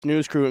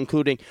news crew,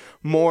 including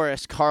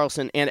Morris,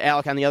 Carlson, and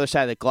Alec on the other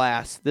side of the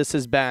glass. This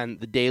has been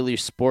the Daily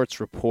Sports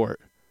Report.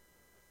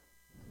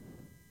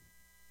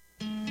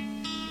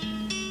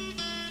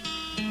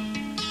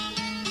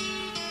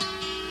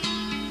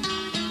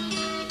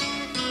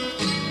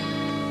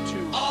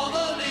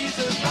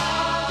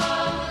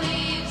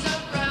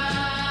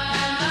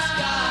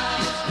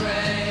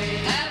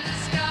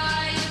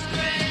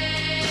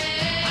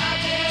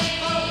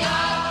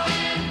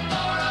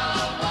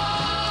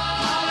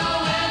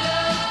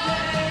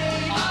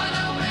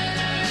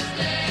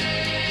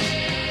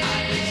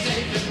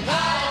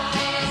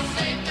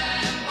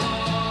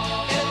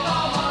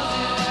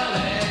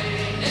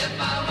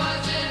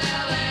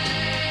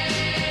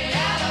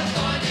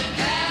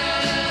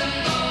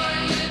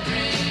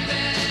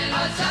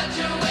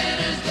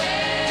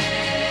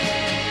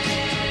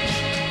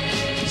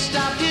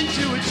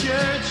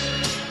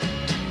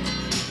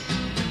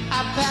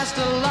 Passed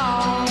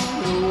along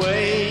the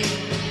way.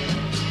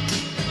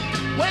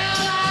 Well,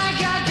 I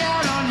got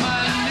down on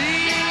my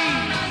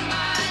knees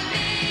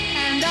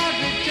and I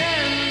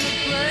pretend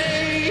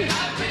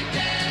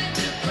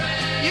to pray.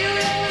 You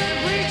know the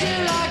preacher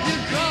like to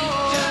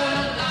call.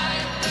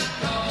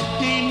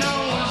 He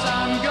knows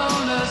I'm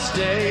gonna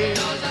stay.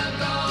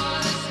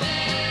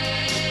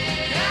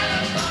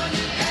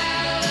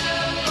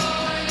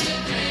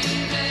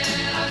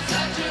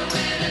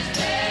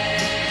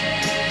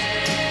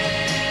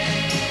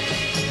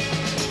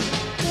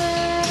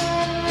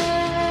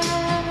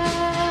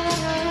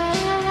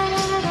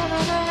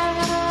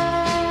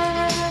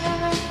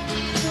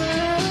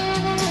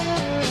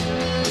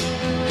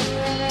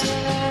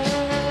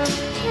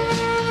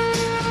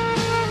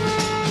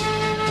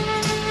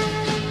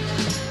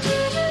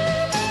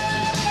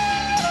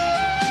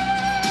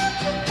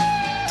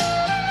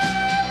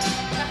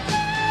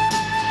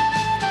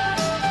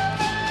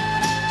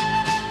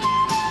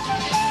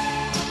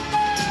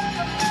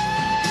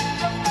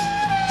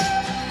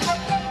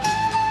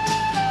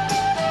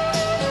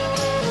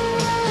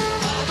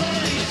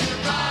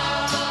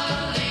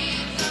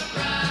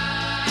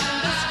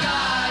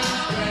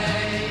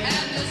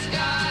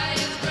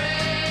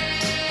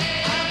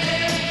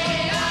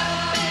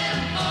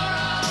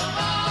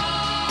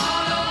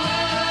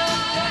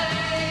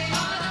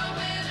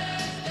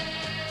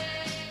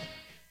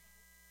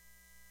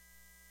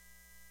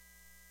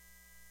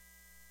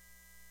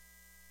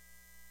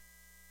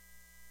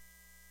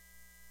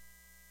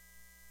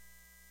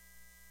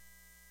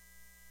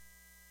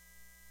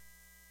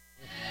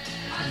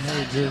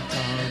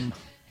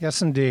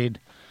 Yes, indeed.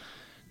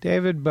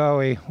 David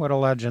Bowie, what a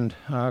legend.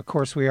 Of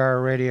course, we are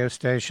a radio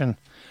station.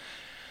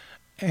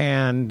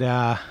 And,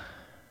 I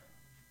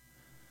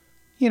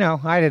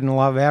didn't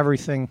love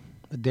everything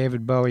that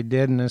David Bowie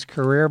did in his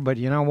career, but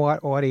you know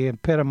what? What he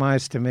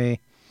epitomized to me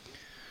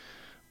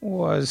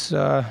was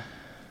a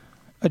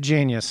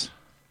genius,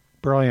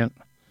 brilliant,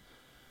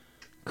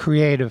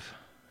 creative,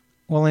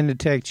 willing to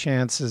take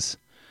chances.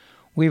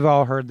 We've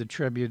all heard the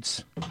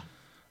tributes.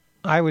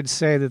 I would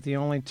say that the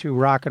only two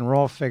rock and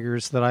roll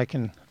figures that I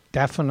can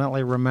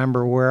definitely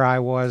remember where I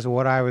was,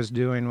 what I was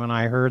doing when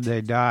I heard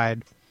they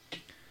died,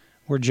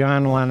 were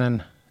John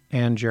Lennon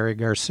and Jerry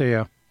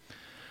Garcia.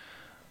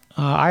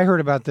 I heard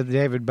about the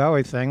David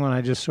Bowie thing when I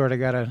just sort of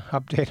got an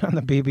update on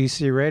the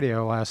BBC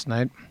radio last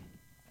night.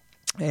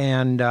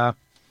 And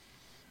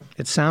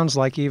it sounds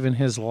like even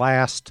his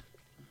last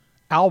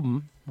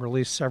album,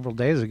 released several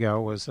days ago,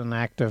 was an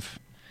act of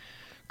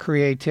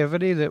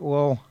creativity that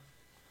will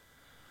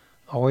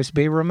always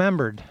be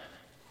remembered.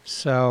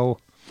 So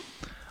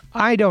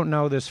I don't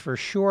know this for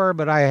sure,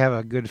 but I have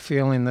a good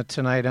feeling that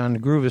tonight on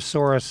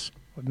Groovosaurus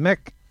with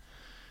Mick,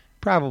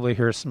 probably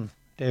hear some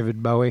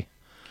David Bowie,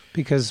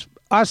 because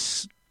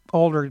us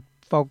older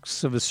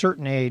folks of a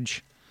certain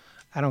age,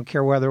 I don't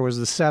care whether it was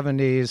the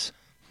 70s,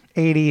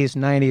 80s,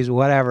 90s,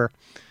 whatever,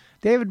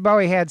 David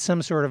Bowie had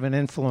some sort of an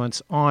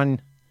influence on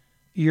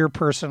your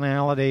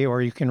personality,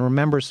 or you can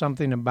remember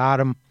something about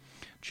him.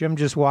 Jim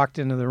just walked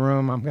into the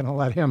room. I'm going to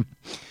let him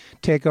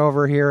take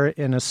over here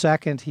in a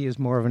second. He is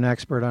more of an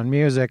expert on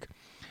music.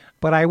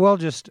 But I will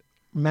just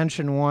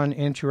mention one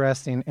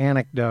interesting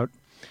anecdote.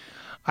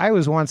 I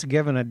was once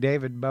given a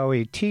David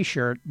Bowie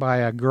T-shirt by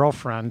a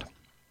girlfriend.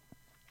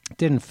 It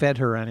didn't fit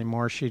her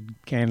anymore. She'd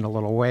gained a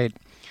little weight.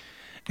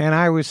 And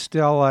I was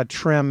still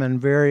trim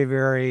and very,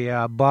 very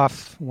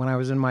buff when I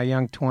was in my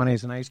young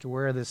 20s, and I used to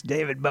wear this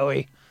David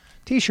Bowie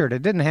T-shirt.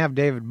 It didn't have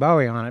David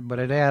Bowie on it, but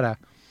it had a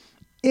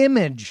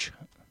image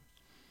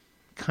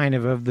kind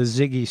of the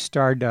Ziggy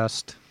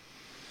Stardust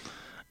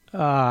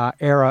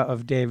era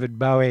of David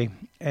Bowie.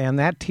 And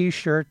that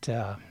T-shirt,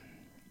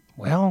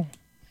 well,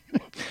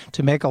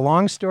 to make a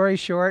long story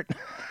short,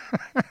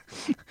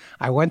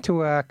 I went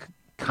to a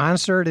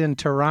concert in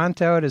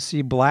Toronto to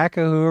see Black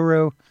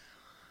Uhuru.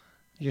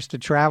 Used to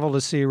travel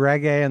to see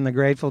reggae and the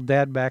Grateful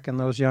Dead back in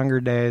those younger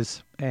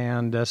days.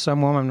 And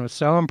some woman was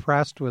so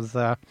impressed with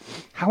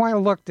how I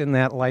looked in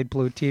that light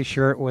blue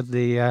T-shirt with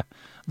the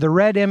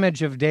red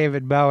image of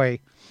David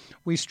Bowie.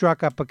 We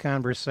struck up a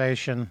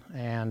conversation,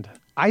 and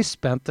I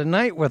spent the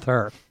night with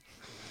her.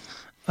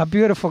 A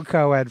beautiful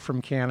co-ed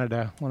from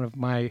Canada, one of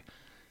my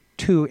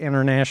 2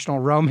 international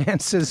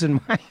romances in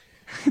my...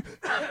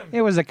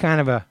 It was a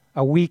kind of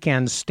a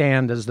weekend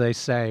stand, as they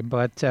say,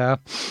 but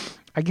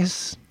I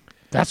guess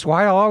that's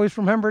why I'll always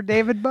remember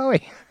David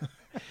Bowie.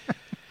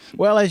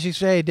 Well, as you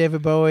say,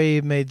 David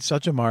Bowie made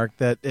such a mark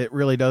that it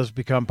really does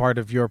become part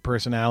of your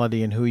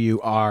personality and who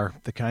you are.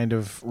 The kind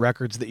of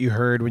records that you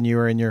heard when you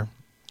were in your,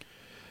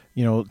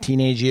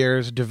 teenage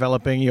years,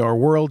 developing your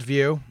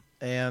worldview.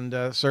 And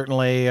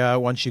certainly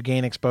once you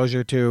gain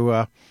exposure to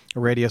a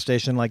radio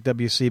station like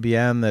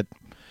WCBN that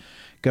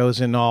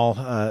goes in all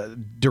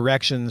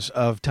directions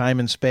of time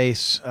and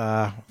space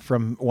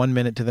from 1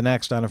 minute to the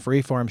next on a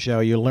freeform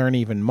show, you learn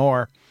even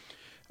more.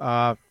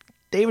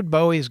 David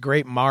Bowie's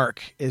great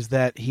mark is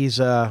that he's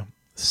a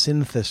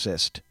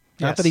synthesist.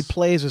 Not that he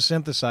plays a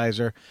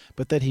synthesizer,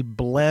 but that he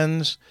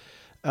blends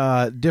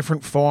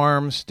different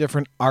forms,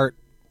 different art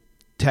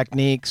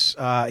techniques.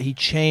 He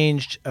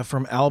changed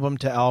from album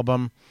to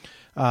album.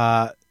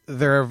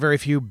 There are very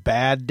few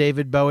bad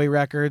David Bowie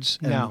records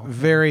and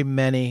very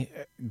many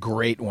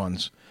great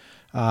ones.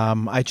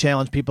 I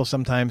challenge people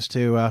sometimes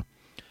to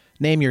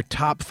name your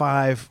top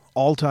 5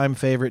 all-time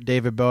favorite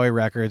David Bowie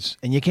records,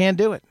 and you can't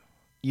do it.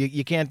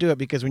 You can't do it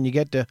because when you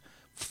get to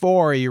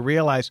 4, you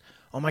realize,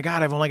 oh my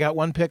God, I've only got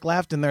 1 pick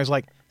left, and there's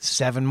like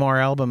 7 more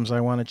albums I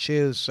want to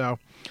choose. So,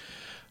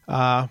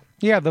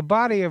 the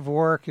body of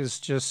work is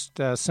just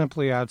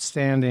simply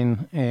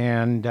outstanding,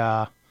 and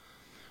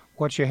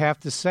what you have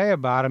to say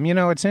about him.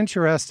 It's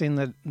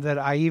interesting that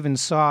I even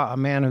saw A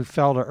Man Who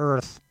Fell to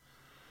Earth,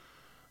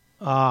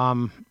 a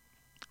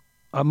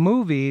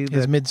movie.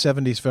 His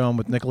mid-'70s film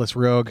with Nicholas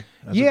Roeg.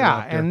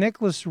 And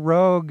Nicholas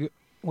Roeg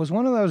was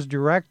one of those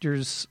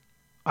directors.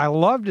 I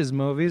loved his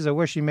movies. I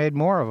wish he made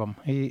more of them.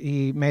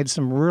 He made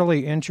some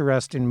really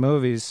interesting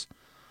movies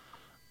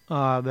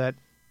that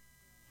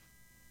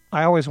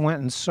I always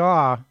went and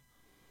saw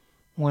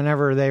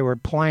whenever they were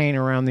playing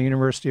around the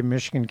University of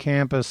Michigan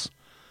campus.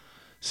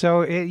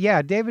 So,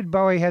 David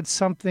Bowie had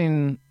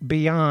something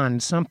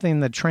beyond,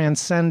 something that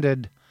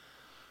transcended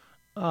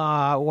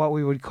what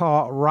we would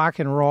call rock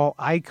and roll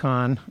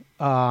icon.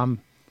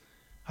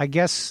 I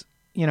guess,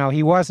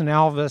 he wasn't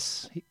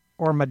Elvis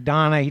or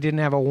Madonna. He didn't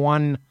have a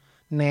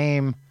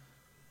one-name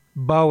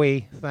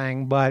Bowie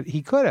thing, but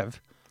he could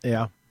have.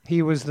 Yeah.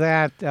 He was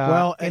that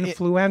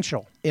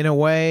influential. In a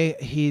way,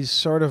 he's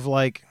sort of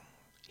like,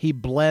 he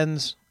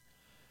blends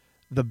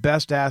the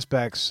best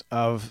aspects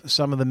of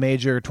some of the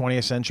major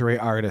 20th century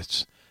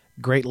artists.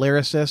 Great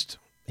lyricist.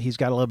 He's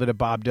got a little bit of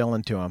Bob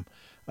Dylan to him.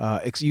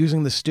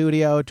 Using the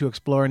studio to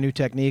explore new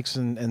techniques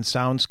and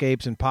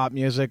soundscapes in pop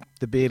music,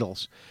 the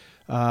Beatles.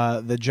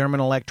 The German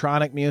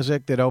electronic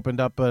music that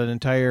opened up an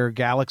entire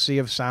galaxy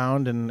of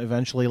sound and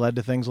eventually led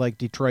to things like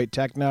Detroit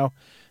techno.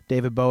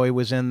 David Bowie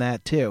was in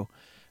that too.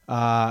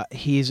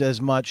 He's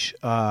as much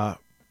a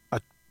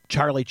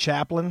Charlie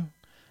Chaplin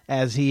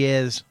as he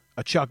is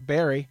a Chuck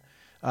Berry.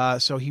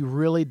 So he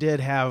really did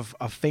have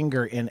a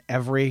finger in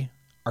every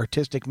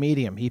artistic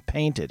medium. He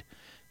painted.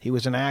 He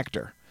was an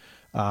actor.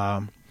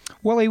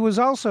 Well, he was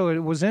also, it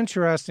was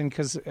interesting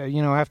because,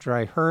 after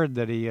I heard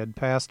that he had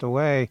passed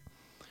away,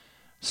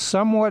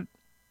 somewhat,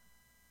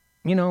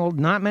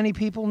 not many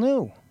people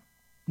knew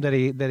that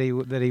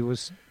he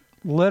was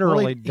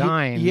literally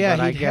dying. He had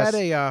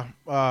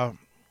a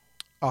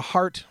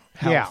heart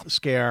health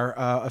scare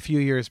a few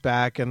years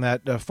back, and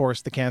that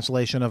forced the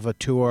cancellation of a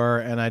tour,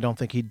 and I don't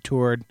think he'd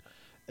toured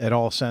at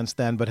all since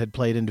then, but had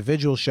played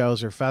individual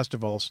shows or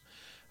festivals.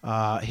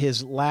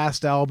 His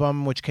last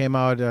album, which came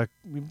out a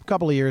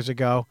couple of years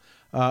ago,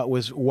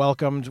 was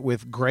welcomed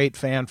with great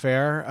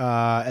fanfare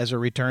as a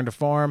return to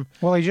form.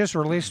 Well, he just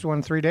released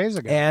one 3 days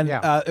ago. And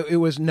it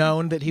was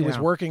known that he was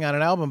working on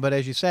an album, but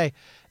as you say,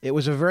 it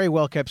was a very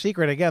well-kept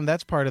secret. Again,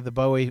 that's part of the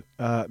Bowie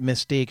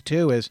mystique,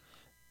 too, is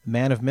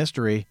man of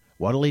mystery.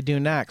 What'll he do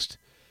next?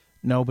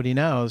 Nobody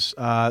knows.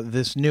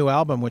 This new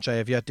album, which I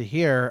have yet to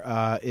hear,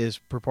 is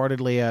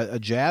purportedly a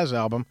jazz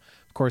album.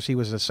 Of course, he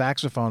was a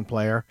saxophone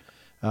player,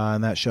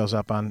 and that shows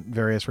up on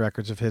various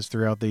records of his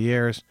throughout the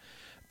years.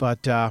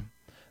 But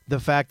the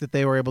fact that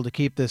they were able to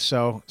keep this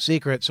so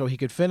secret so he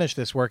could finish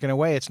this work, in a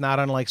way, it's not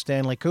unlike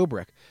Stanley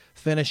Kubrick,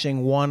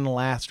 finishing one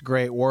last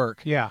great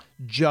work. Yeah.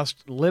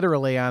 Just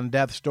literally on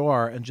death's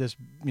door and just,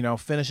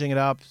 finishing it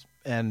up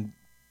and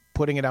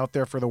putting it out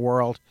there for the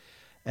world.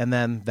 And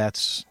then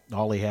that's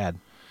all he had.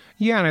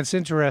 Yeah, and it's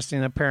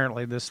interesting.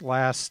 Apparently, this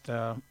last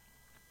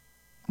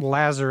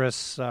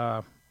Lazarus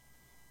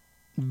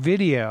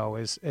video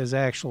is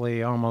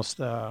actually almost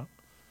a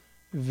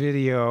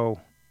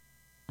video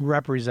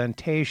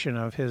representation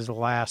of his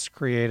last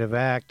creative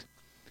act.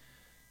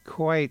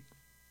 Quite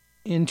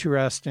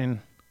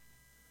interesting.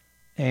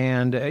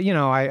 And,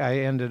 I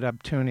ended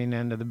up tuning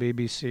into the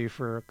BBC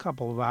for a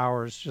couple of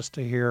hours just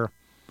to hear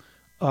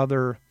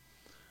other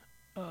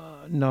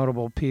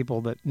notable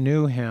people that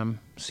knew him.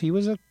 So he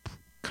was a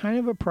kind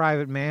of a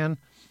private man.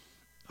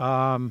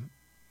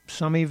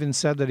 Some even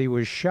said that he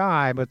was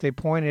shy, but they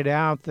pointed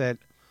out that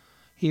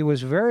he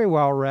was very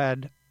well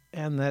read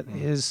and that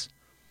his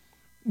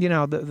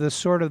the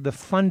sort of the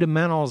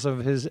fundamentals of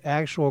his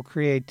actual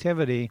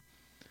creativity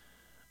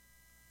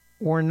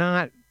were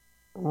not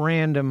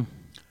random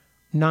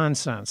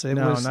nonsense.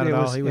 Not at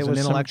all. He was an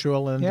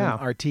intellectual and an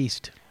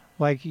artiste.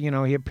 Like, he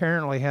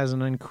apparently has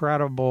an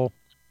incredible,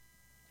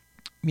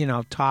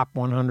 top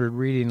 100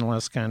 reading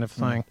list kind of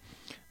thing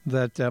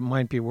that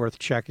might be worth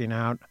checking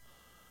out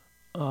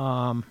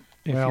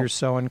if you're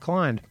so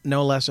inclined.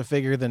 No less a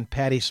figure than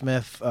Patti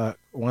Smith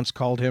once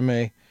called him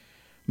a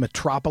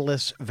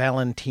Metropolis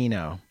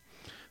Valentino.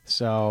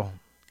 So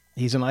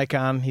he's an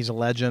icon. He's a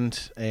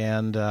legend.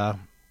 And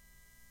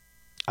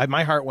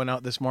my heart went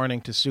out this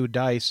morning to Sue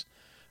Dice,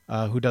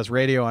 who does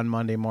radio on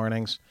Monday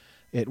mornings.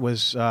 It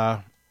was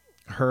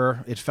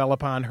it fell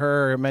upon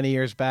her many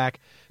years back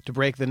to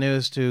break the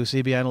news to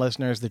CBN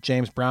listeners that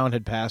James Brown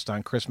had passed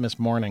on Christmas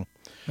morning.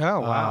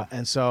 Oh, wow.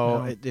 And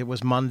so it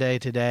was Monday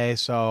today,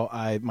 so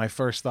my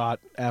first thought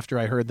after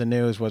I heard the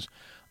news was,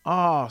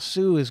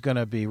 Sue is going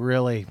to be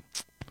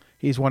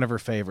he's one of her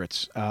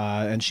favorites.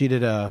 And she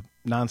did a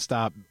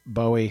nonstop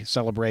Bowie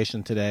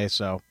celebration today,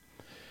 so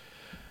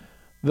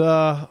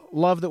the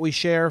love that we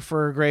share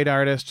for great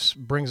artists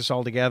brings us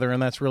all together,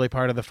 and that's really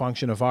part of the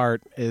function of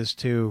art, is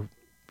to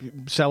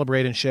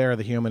celebrate and share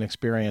the human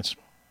experience.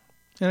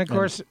 And, of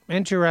course,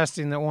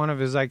 interesting that one of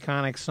his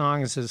iconic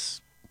songs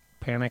is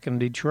Panic in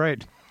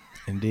Detroit.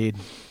 Indeed.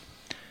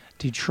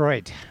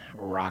 Detroit,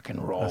 rock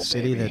and roll, a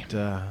city baby.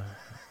 that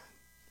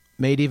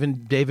made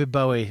even David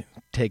Bowie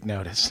take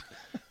notice.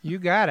 You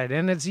got it.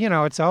 And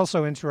it's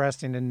also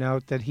interesting to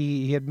note that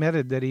he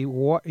admitted that he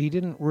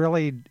didn't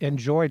really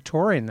enjoy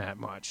touring that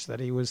much, that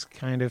he was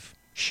kind of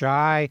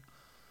shy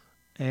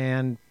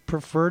and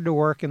preferred to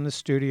work in the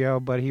studio,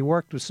 but he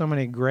worked with so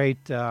many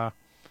great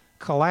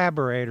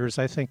collaborators.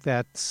 I think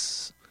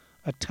that's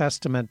a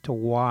testament to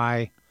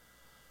why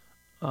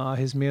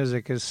his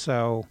music is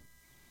so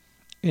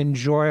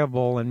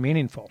enjoyable and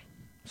meaningful.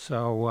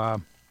 So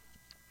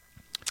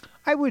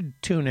I would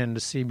tune in to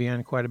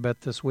CBN quite a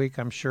bit this week.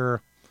 I'm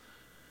sure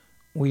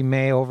we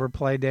may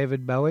overplay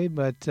David Bowie,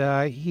 but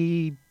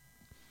he,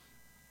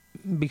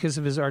 because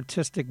of his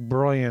artistic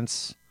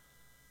brilliance,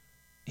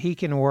 he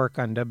can work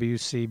on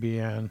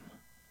WCBN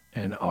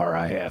and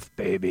RIF,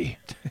 baby.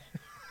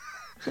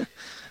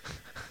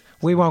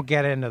 We won't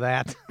get into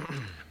that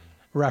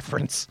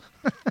reference.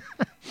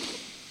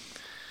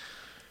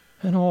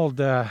 An old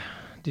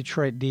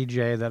Detroit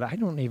DJ that I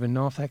don't even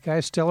know if that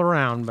guy's still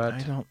around, but I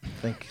don't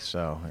think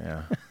so.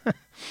 Yeah.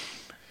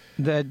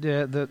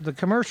 The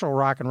commercial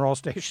rock and roll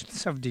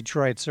stations of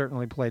Detroit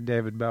certainly played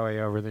David Bowie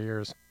over the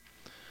years.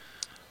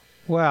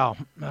 Well,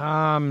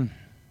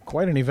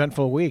 quite an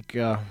eventful week.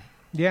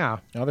 Yeah.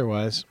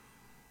 Otherwise,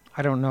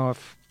 I don't know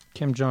if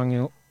Kim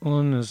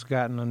Jong-un has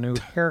gotten a new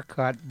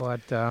haircut,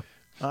 but the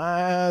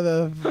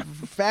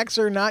facts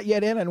are not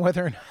yet in on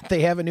whether or not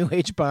they have a new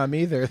H-bomb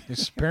either.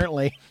 There's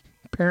apparently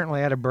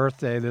had a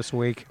birthday this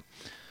week,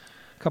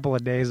 a couple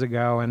of days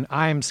ago, and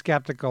I'm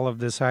skeptical of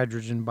this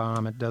hydrogen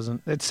bomb.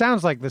 It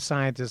sounds like the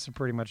scientists have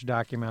pretty much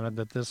documented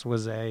that this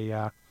was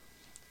an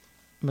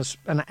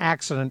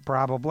accident,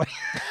 probably.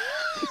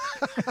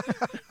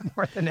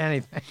 More than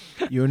anything.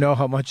 You know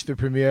how much the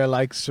premier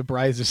likes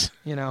surprises.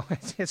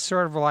 It's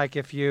sort of like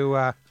if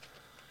you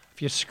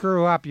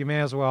screw up, you may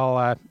as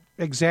well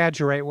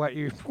exaggerate what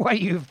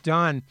you've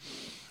done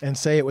and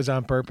say it was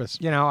on purpose.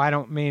 I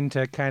don't mean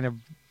to kind of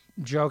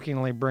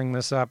jokingly bring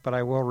this up, but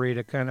I will read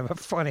a kind of a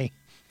funny,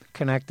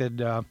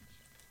 connected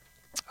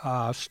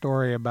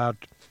story about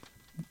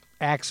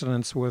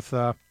accidents with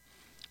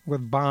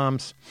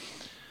bombs.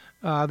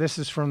 This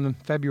is from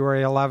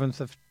February 11th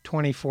of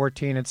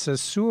 2014. It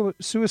says,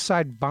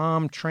 suicide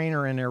bomb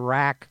trainer in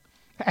Iraq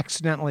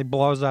accidentally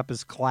blows up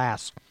his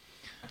class.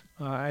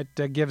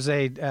 It gives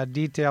a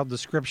detailed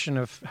description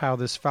of how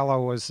this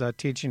fellow was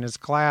teaching his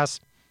class.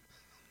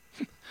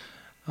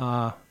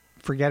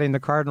 Forgetting the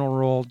cardinal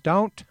rule,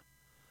 don't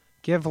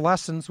give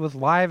lessons with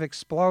live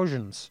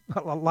explosions,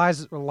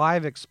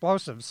 live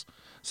explosives.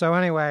 So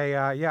anyway,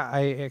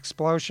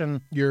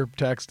 explosion. Your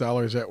tax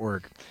dollars at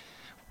work.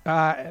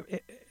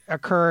 It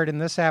occurred, and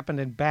this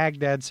happened in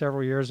Baghdad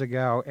several years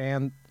ago.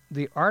 And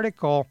the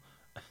article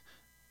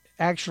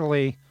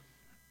actually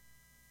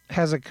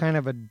has a kind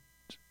of a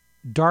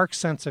dark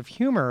sense of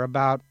humor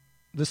about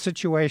the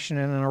situation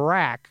in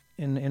Iraq,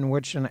 in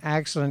which an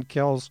accident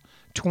kills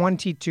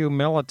 22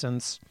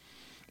 militants,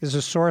 is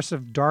a source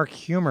of dark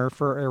humor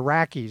for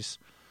Iraqis.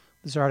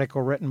 This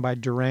article, written by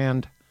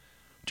Duraid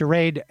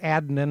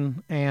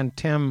Adnan and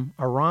Tim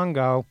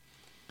Arango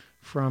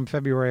from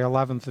February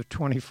 11th of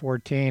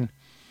 2014.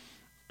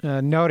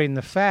 Noting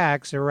the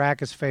facts,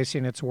 Iraq is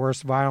facing its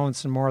worst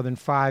violence in more than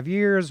 5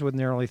 years, with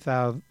nearly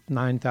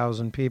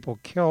 9,000 people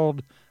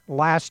killed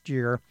last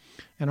year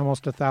and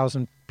almost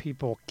 1,000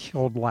 people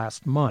killed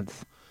last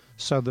month.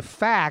 So the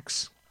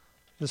facts,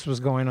 this was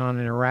going on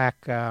in Iraq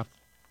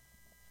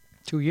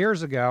 2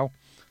 years ago.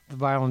 The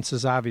violence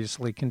has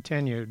obviously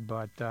continued,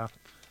 but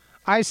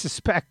I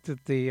suspect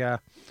that the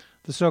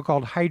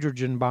so-called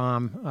hydrogen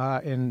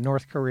bomb in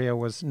North Korea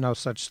was no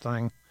such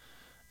thing.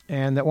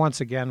 And that once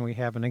again we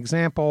have an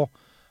example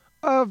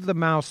of The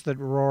Mouse That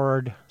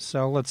Roared.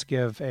 So let's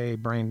give a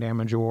brain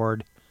damage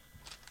award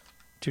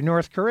to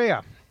North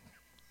Korea.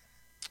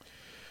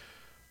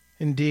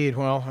 Indeed.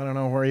 Well, I don't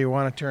know where you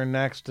want to turn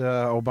next.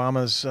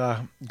 Obama's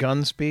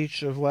gun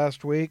speech of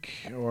last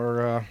week,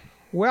 or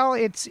Well,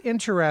 it's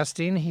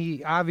interesting.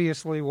 He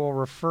obviously will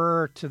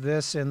refer to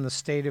this in the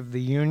State of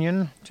the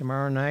Union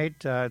tomorrow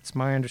night. It's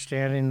my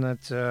understanding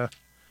that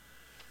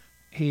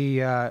he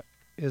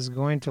is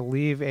going to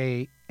leave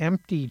a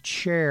empty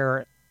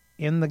chair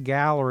in the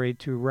gallery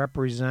to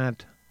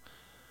represent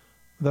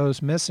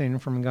those missing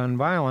from gun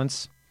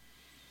violence.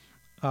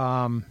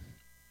 Ted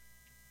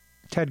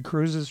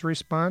Cruz's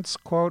response,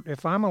 quote,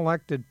 "If I'm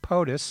elected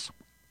POTUS,"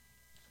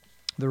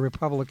 the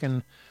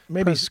Republican...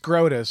 maybe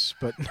SCROTUS,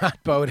 but not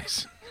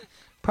POTUS.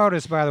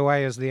 POTUS, by the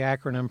way, is the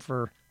acronym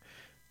for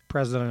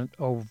President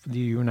of the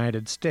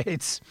United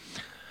States.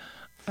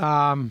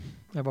 I've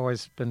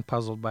always been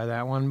puzzled by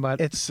that one, but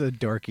It's a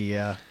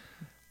dorky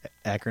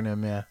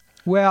acronym, yeah.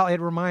 well, it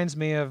reminds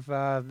me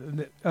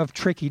of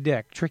Tricky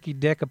Dick. Tricky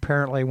Dick,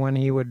 apparently, when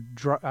he would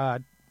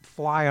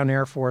fly on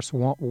Air Force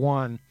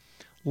One,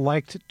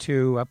 liked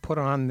to put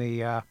on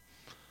a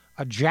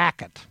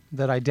jacket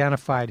that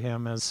identified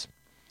him as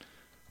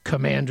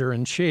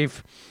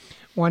Commander-in-Chief.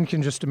 One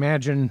can just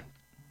imagine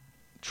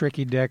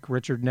Tricky Dick,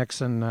 Richard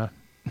Nixon,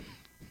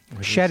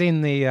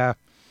 shedding the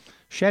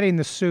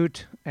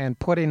suit and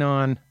putting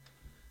on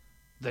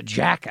the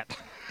jacket.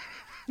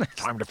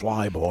 Time to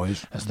fly,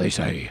 boys. As they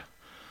say,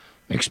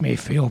 makes me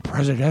feel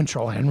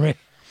presidential, Henry.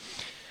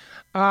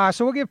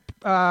 So we'll give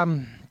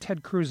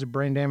Ted Cruz a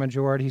brain damage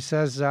award. He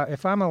says,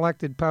 if I'm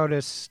elected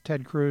POTUS,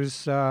 Ted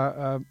Cruz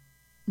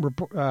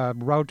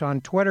wrote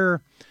on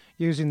Twitter,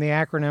 using the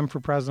acronym for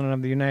President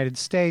of the United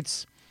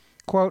States,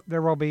 quote,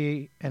 "There will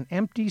be an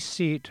empty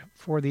seat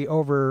for the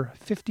over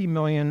 50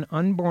 million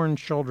unborn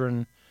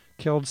children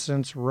killed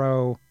since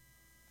Roe.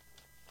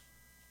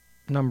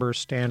 Numbers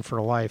stand for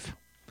life."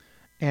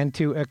 And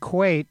to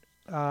equate...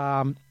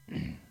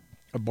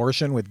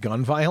 Abortion with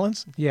gun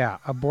violence? Yeah,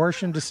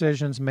 abortion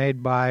decisions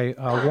made by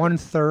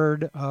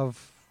 1/3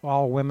 of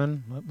all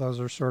women. Those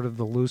are sort of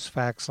the loose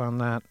facts on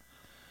that.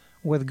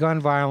 With gun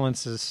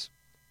violence is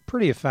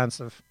pretty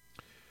offensive.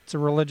 It's a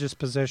religious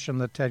position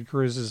that Ted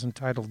Cruz is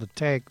entitled to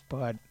take,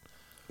 but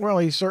Well,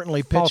 he's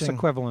certainly false pitching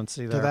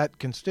equivalency to there. that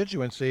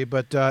constituency,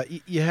 but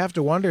you have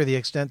to wonder the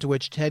extent to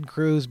which Ted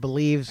Cruz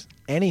believes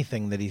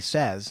anything that he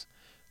says,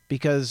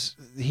 because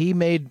he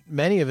made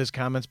many of his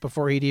comments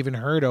before he'd even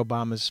heard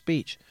Obama's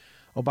speech.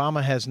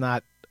 Obama has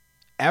not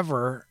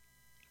ever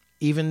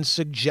even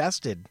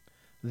suggested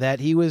that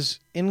he was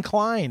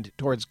inclined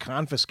towards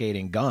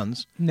confiscating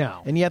guns.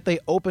 No. And yet they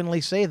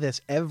openly say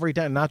this every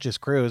time, not just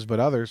Cruz,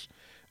 but others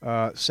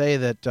say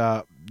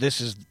that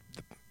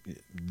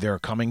they're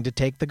coming to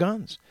take the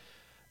guns.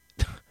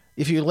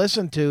 If you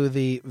listen to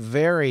the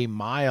very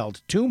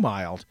mild, too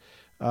mild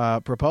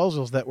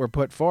proposals that were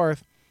put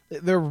forth,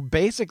 they're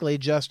basically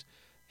just,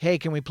 hey,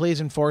 can we please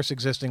enforce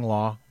existing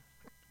law?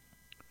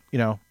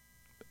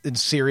 And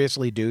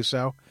seriously do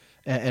so,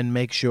 and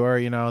make sure,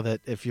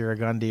 that if you're a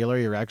gun dealer,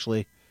 you're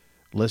actually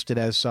listed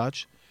as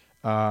such.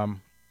 Yeah,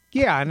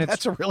 and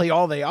That's really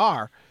all they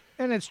are.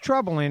 And it's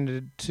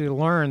troubling to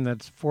learn that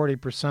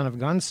 40% of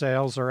gun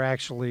sales are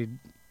actually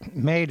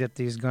made at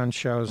these gun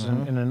shows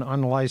in an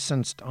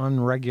unlicensed,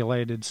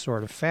 unregulated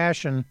sort of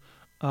fashion.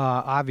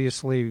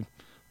 Obviously,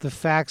 the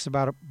facts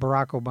about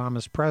Barack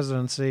Obama's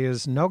presidency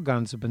is no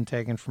guns have been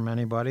taken from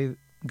anybody.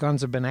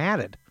 Guns have been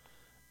added.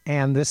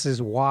 And this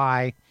is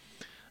why,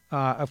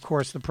 of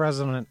course, the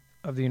President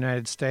of the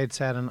United States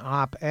had an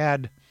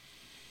op-ed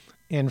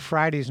in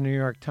Friday's New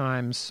York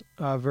Times,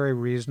 very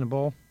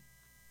reasonable.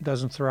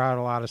 Doesn't throw out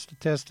a lot of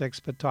statistics,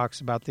 but talks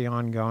about the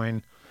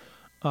ongoing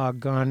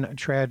gun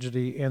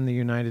tragedy in the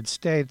United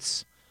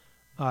States,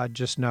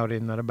 just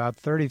noting that about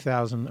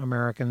 30,000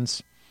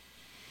 Americans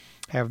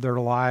have their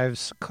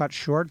lives cut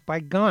short by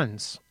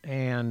guns.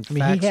 And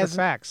facts are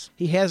facts.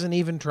 He hasn't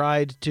even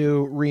tried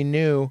to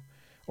renew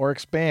or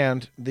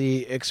expand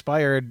the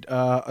expired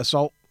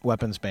assault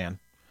weapons ban,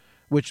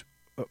 which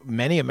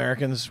many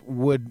Americans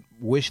would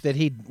wish that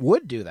he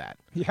would do that.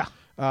 Yeah.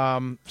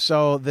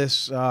 So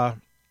this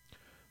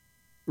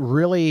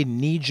really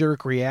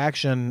knee-jerk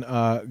reaction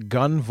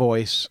gun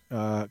voice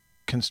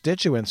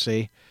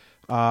constituency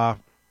are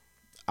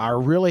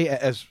really,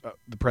 as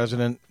the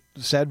president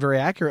said very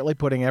accurately,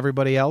 putting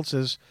everybody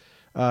else's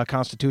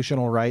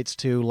constitutional rights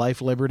to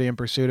life, liberty, and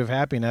pursuit of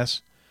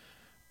happiness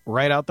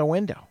right out the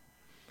window.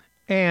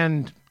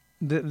 And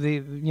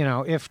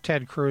if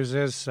Ted Cruz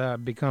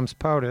becomes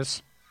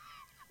POTUS,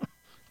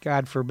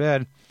 God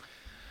forbid,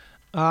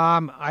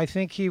 I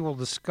think he will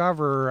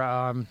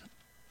discover,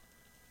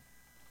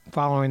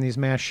 following these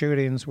mass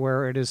shootings,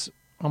 where it is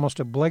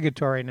almost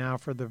obligatory now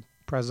for the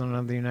President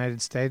of the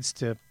United States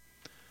to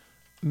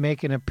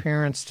make an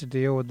appearance to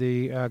deal with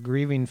the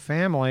grieving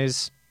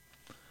families.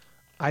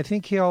 I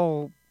think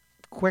he'll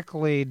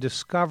quickly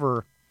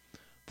discover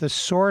the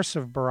source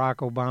of Barack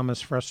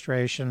Obama's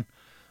frustration.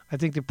 I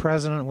think the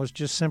president was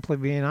just simply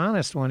being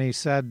honest when he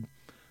said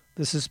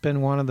this has been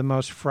one of the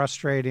most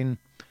frustrating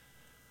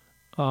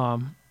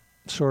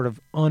sort of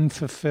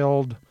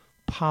unfulfilled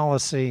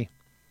policy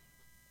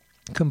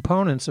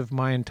components of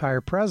my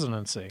entire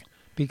presidency,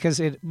 because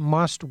it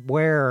must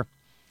wear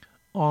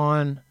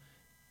on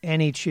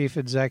any chief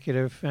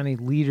executive, any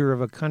leader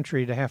of a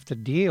country to have to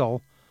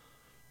deal.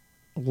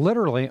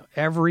 Literally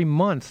every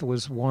month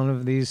was one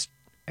of these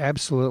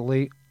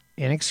absolutely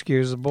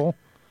inexcusable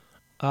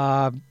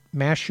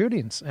mass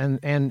shootings.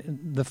 And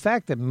the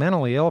fact that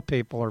mentally ill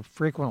people are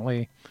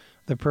frequently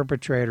the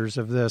perpetrators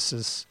of this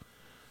is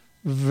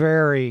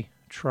very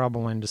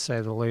troubling, to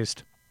say the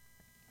least.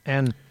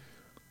 And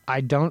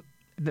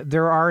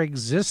there are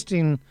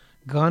existing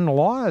gun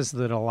laws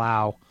that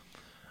allow,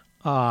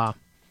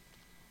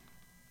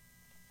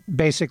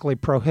 basically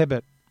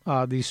prohibit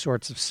these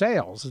sorts of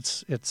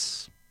sales.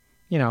 It's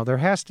there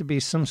has to be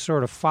some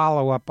sort of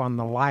follow-up on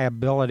the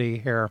liability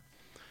here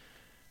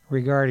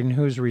regarding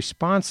who's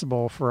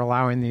responsible for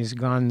allowing these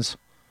guns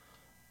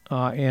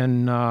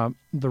in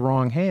the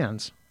wrong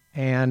hands.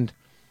 And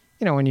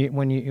when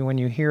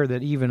you hear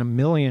that even 1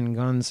 million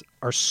guns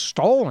are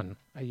stolen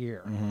a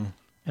year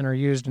and are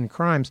used in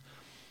crimes,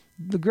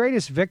 the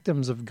greatest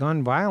victims of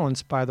gun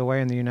violence, by the way,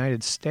 in the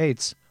United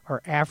States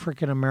are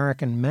African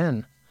American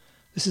men.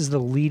 This is the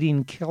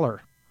leading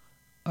killer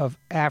of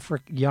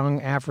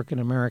young African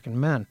American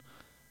men.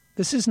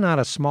 This is not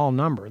a small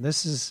number.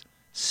 This is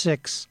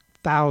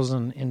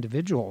 6,000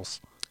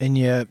 individuals. And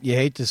you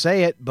hate to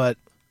say it, but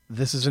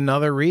this is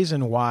another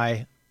reason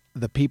why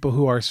the people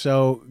who are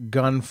so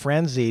gun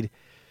frenzied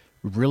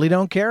really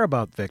don't care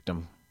about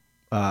victim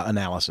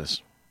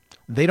analysis.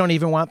 They don't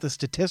even want the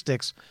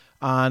statistics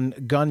on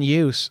gun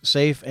use,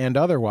 safe and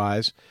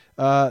otherwise,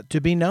 to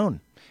be known.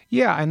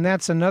 Yeah, and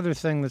that's another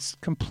thing that's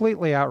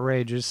completely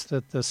outrageous,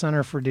 that the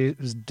Center for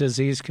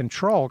Disease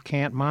Control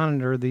can't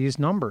monitor these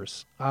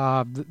numbers.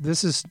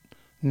 This is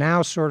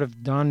now sort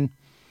of done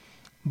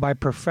by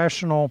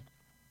professional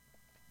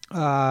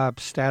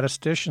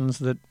statisticians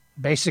that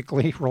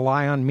basically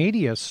rely on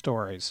media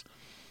stories.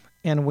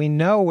 And we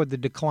know with the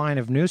decline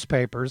of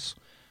newspapers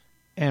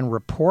and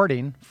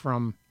reporting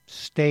from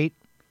state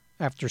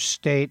after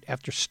state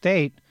after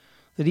state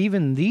that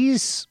even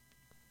these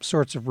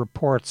sorts of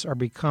reports are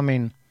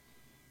becoming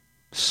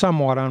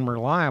somewhat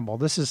unreliable.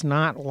 This is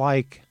not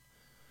like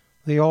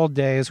the old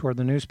days where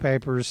the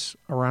newspapers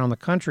around the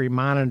country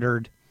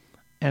monitored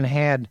and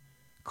had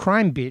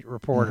crime beat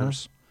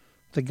reporters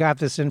that got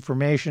this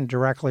information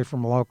directly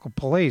from local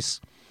police.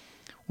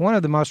 One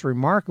of the most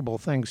remarkable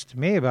things to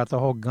me about the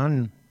whole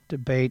gun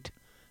debate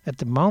at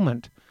the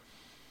moment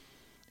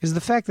is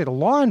the fact that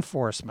law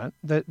enforcement,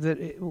 that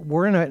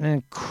we're in an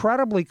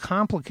incredibly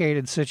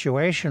complicated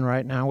situation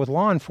right now with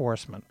law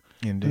enforcement.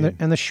 Indeed.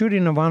 And the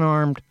shooting of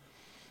unarmed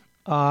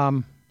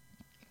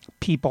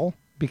people,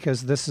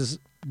 because this is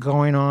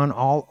going on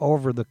all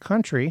over the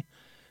country.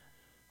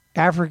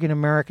 African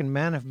American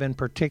men have been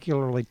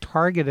particularly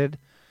targeted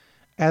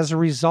as a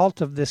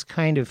result of this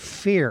kind of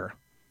fear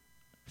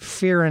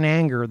and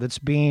anger that's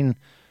being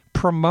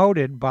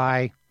promoted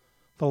by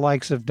the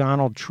likes of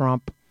Donald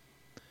Trump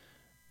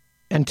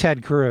and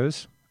Ted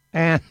Cruz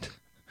and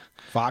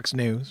Fox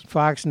News,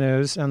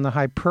 and the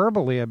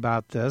hyperbole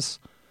about this.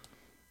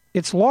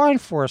 It's law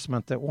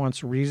enforcement that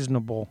wants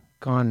reasonable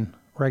gun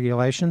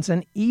regulations,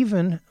 and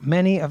even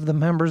many of the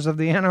members of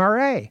the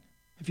NRA,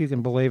 if you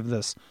can believe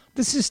this.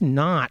 This is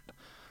not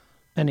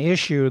an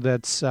issue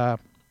that's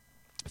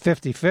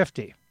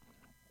 50-50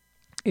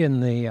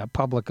 in the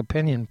public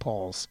opinion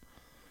polls.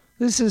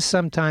 This is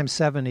sometimes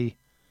 75,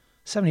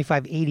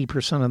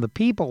 80% of the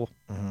people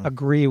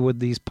agree with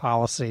these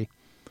policy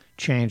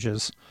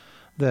changes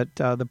that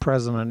the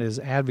president is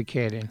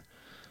advocating.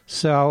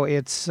 So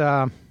it's,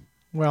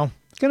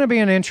 it's going to be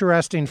an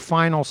interesting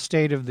final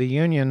State of the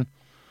Union,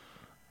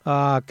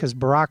 because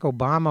Barack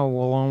Obama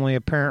will only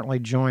apparently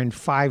join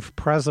 5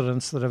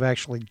 presidents that have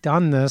actually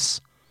done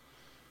this.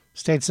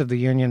 States of the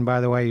Union,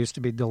 by the way, used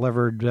to be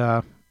delivered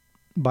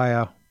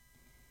by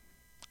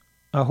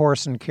a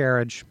horse and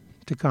carriage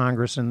to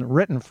Congress in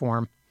written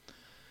form.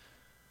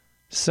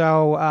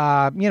 So,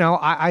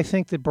 I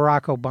think that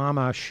Barack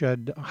Obama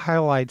should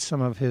highlight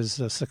some of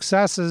his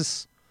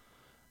successes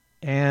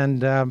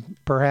and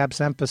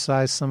perhaps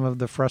emphasize some of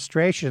the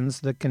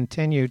frustrations that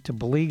continue to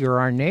beleaguer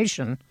our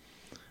nation,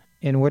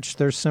 in which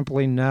there's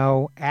simply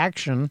no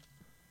action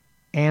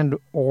and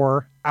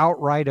or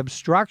outright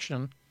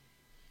obstruction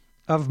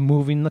of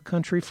moving the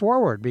country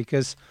forward.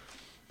 Because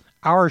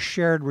our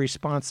shared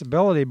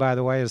responsibility, by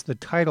the way, is the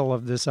title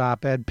of this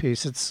op-ed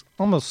piece. It's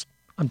almost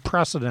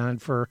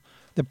unprecedented for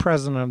the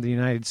President of the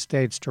United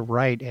States to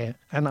write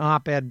an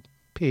op-ed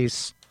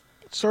piece.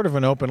 It's sort of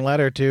an open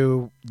letter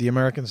to the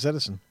American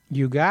citizen.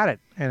 You got it.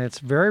 And it's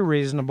very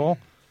reasonable.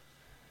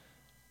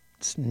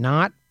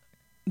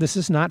 This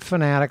is not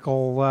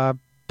fanatical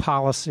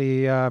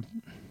policy,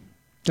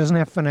 doesn't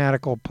have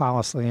fanatical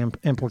policy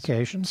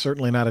implications.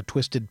 Certainly not a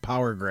twisted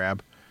power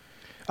grab.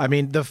 I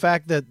mean, the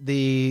fact that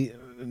the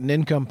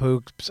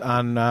nincompoops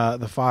on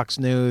the Fox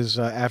News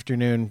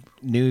afternoon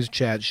news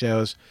chat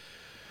shows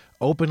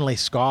openly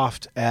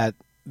scoffed at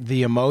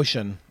the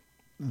emotion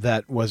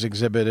that was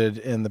exhibited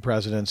in the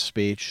president's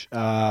speech.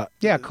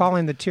 Yeah,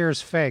 calling the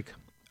tears fake.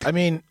 I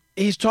mean,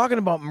 he's talking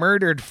about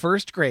murdered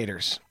first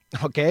graders.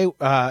 Okay,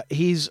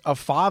 he's a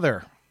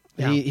father.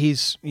 Yeah.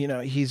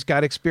 He's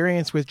got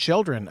experience with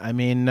children. I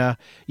mean,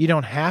 you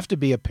don't have to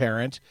be a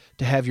parent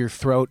to have your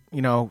throat,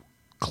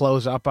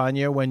 close up on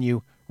you when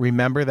you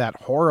remember that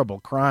horrible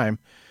crime.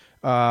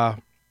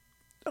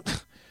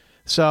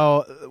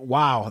 So,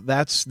 wow,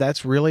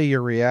 that's really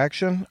your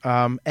reaction.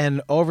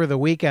 And over the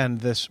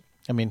weekend,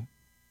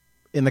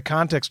 in the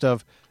context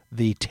of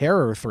the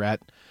terror threat,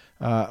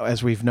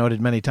 as we've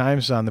noted many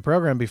times on the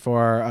program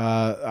before,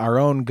 our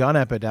own gun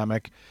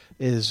epidemic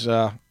is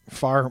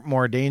far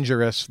more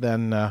dangerous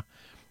than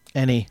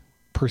any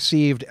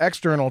perceived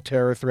external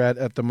terror threat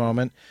at the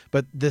moment.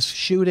 But this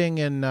shooting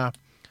in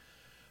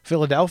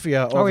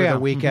Philadelphia over the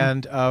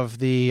weekend of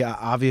the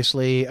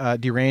obviously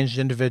deranged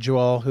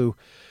individual who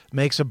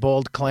makes a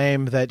bold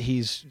claim that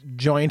he's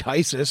joined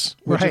ISIS,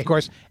 which, Right. of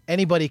course,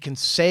 anybody can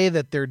say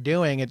that they're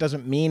doing. It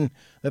doesn't mean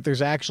that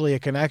there's actually a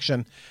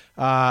connection,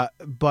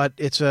 but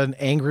it's an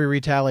angry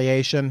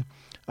retaliation.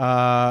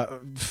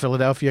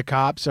 Philadelphia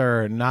cops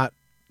are not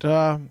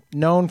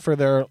known for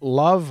their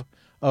love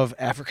of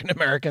African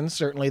Americans.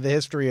 Certainly the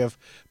history of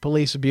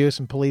police abuse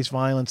and police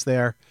violence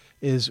there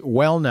is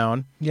well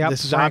known. Yep.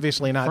 This is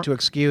obviously not to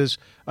excuse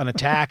an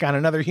attack on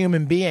another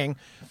human being,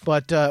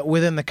 but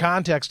within the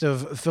context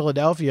of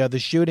Philadelphia, the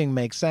shooting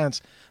makes sense.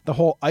 The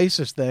whole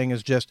ISIS thing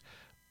is just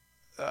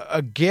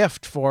a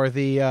gift for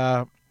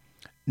the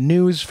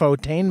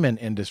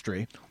news-fotainment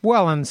industry.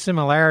 Well, and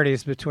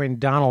similarities between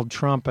Donald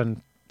Trump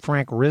and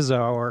Frank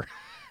Rizzo are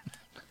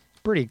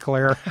pretty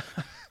clear.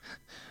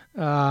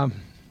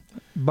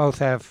 Both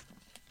had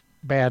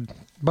bad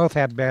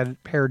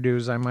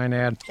hairdos, I might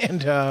add.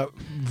 And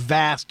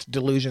vast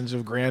delusions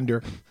of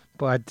grandeur.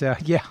 But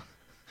yeah.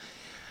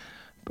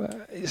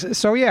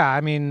 So yeah,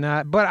 I mean,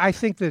 but I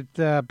think that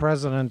the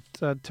president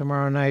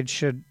tomorrow night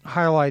should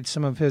highlight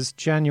some of his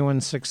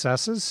genuine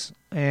successes,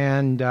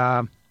 and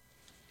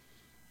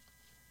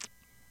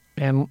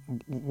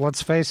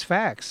let's face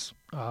facts.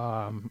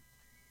 We're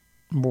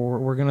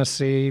going to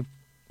see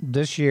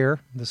this year,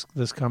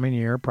 this coming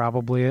year,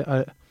 probably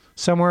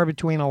somewhere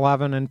between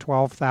 11 and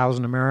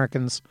 12,000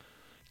 Americans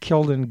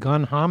killed in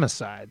gun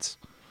homicides.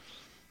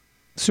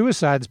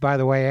 Suicides, by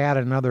the way, add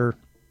another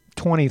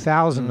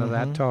 20,000 to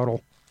that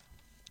total.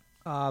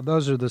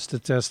 Those are the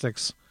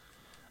statistics,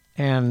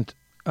 and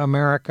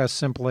America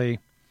simply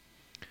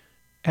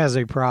has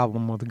a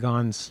problem with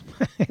guns.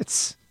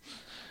 It's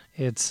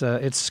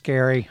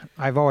scary.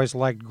 I've always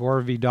liked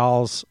Gore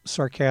Vidal's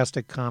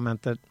sarcastic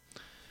comment that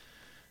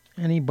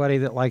anybody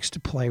that likes to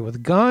play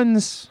with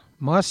guns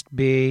must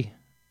be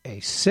a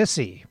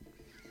sissy.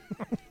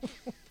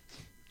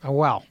 Oh,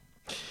 well,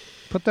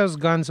 put those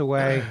guns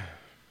away.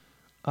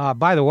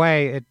 By the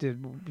way,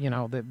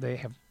 they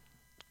have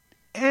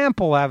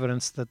ample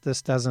evidence that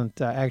this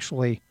doesn't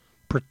actually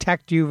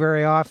protect you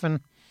very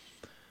often.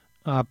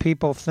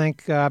 People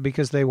think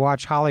because they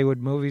watch Hollywood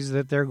movies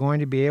that they're going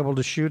to be able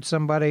to shoot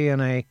somebody in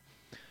a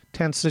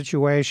tense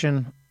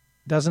situation.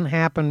 Doesn't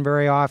happen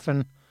very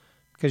often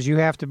because you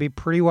have to be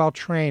pretty well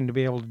trained to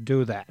be able to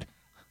do that.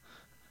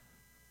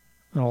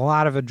 And a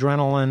lot of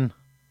adrenaline,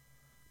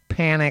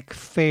 panic,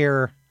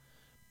 fear.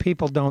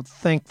 People don't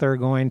think they're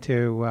going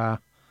to...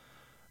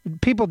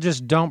 people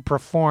just don't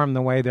perform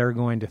the way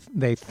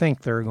they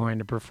think they're going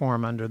to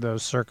perform under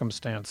those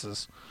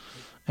circumstances.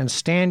 And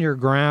stand your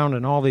ground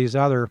and all these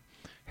other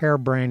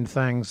harebrained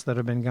things that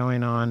have been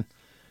going on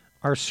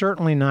are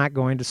certainly not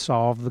going to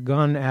solve the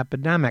gun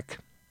epidemic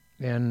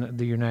in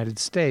the United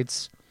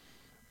States.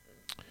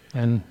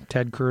 And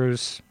Ted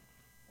Cruz,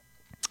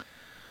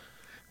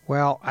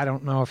 well, I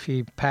don't know if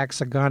he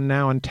packs a gun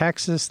now in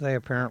Texas. They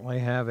apparently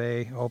have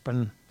a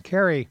open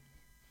carry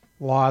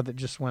law that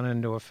just went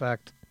into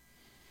effect.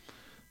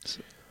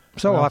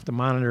 So we'll have to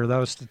monitor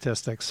those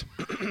statistics.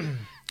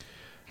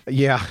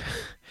 Yeah.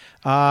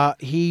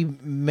 He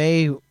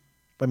may...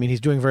 I mean,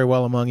 he's doing very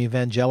well among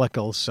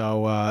evangelicals,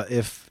 so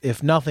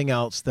if nothing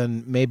else,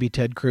 then maybe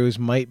Ted Cruz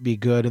might be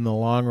good in the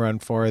long run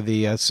for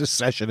the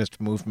secessionist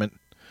movement.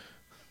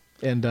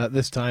 And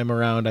this time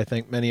around, I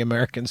think many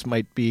Americans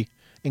might be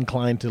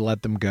inclined to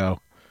let them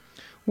go.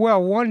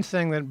 Well, one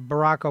thing that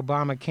Barack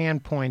Obama can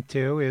point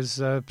to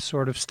is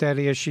sort of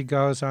steady as she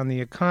goes on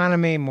the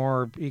economy,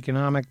 more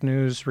economic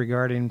news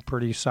regarding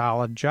pretty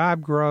solid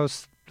job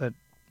growth, that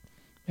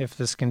if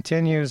this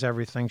continues,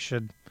 everything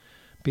should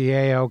be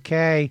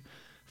A-OK.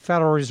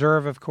 Federal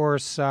Reserve, of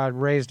course,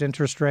 raised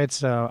interest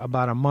rates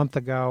about a month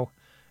ago,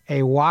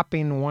 a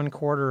whopping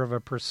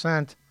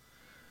 0.25%.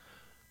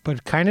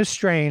 But kind of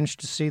strange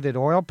to see that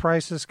oil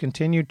prices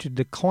continue to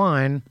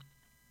decline.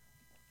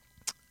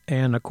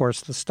 And, of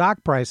course, the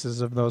stock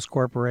prices of those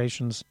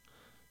corporations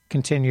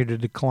continue to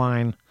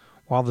decline,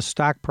 while the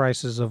stock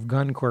prices of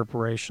gun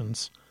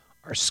corporations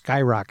are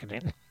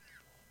skyrocketing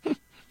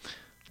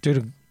due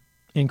to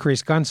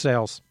increased gun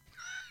sales.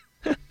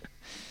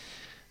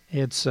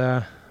 It's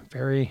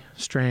very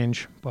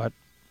strange, but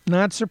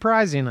not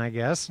surprising, I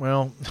guess.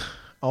 Well,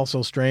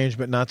 Also strange,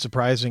 but not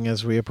surprising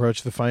as we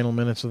approach the final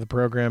minutes of the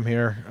program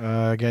here.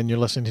 Again, you're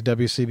listening to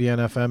WCBN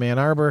FM Ann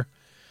Arbor,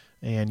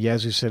 and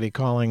Yazoo City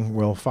Calling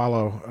will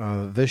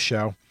follow this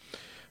show.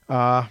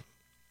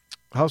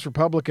 House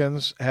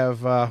Republicans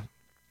have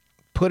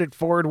put it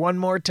forward one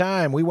more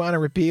time. We want to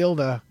repeal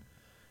the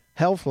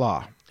health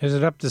law. Is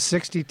it up to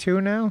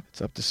 62 now?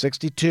 It's up to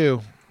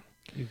 62.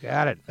 You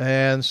got it.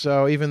 And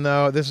so even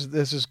though this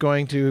is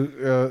going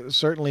to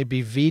certainly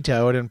be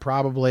vetoed and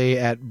probably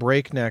at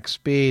breakneck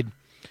speed,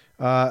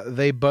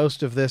 they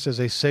boast of this as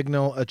a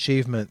signal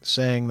achievement,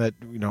 saying that,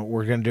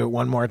 we're going to do it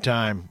one more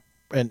time.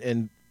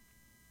 And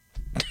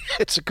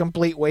it's a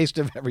complete waste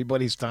of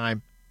everybody's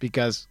time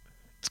because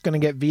it's going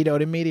to get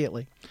vetoed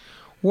immediately.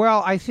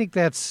 Well, I think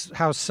that's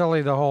how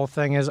silly the whole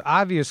thing is.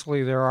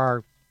 Obviously, there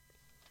are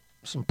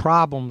some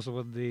problems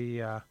with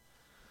the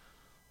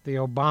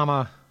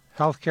Obama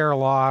healthcare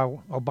law,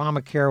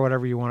 Obamacare,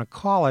 whatever you want to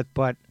call it,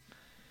 but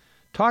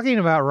talking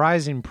about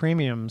rising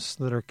premiums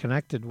that are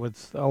connected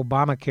with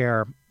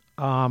Obamacare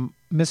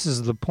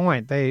misses the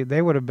point.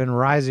 They would have been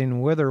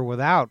rising with or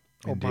without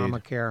Indeed.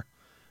 Obamacare.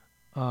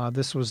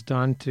 This was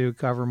done to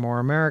cover more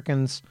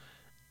Americans,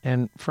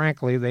 and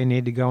frankly, they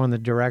need to go in the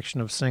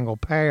direction of single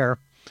payer.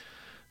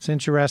 It's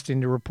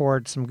interesting to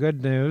report some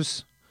good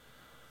news.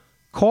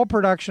 Coal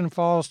production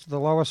falls to the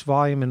lowest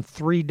volume in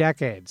 3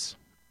 decades.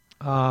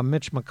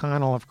 Mitch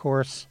McConnell, of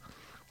course,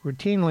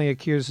 routinely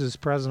accuses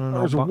President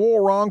There's Obama. a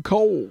war on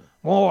coal.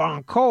 War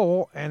on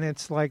coal, and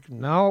it's like,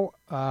 no.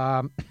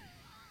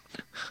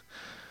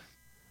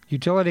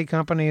 Utility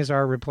companies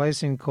are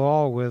replacing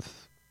coal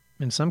with,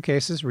 in some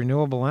cases,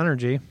 renewable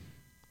energy,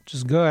 which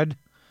is good,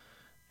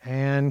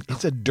 and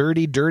It's a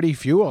dirty, dirty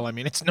fuel. I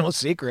mean, it's no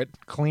secret.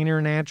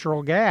 cleaner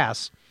natural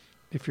gas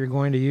if you're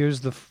going to use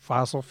the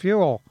fossil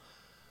fuel.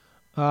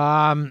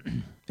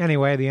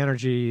 Anyway, the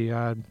Energy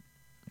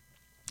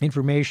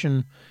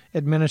Information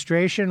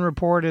Administration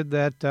reported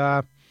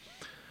that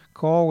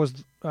coal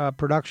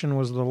production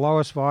was the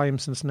lowest volume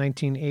since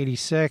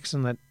 1986,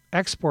 and that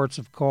exports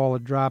of coal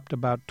had dropped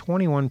about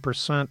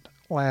 21%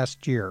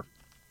 last year.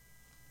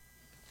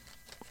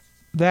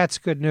 That's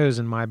good news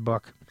in my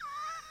book.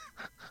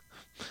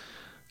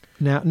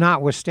 Now,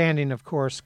 notwithstanding, of course,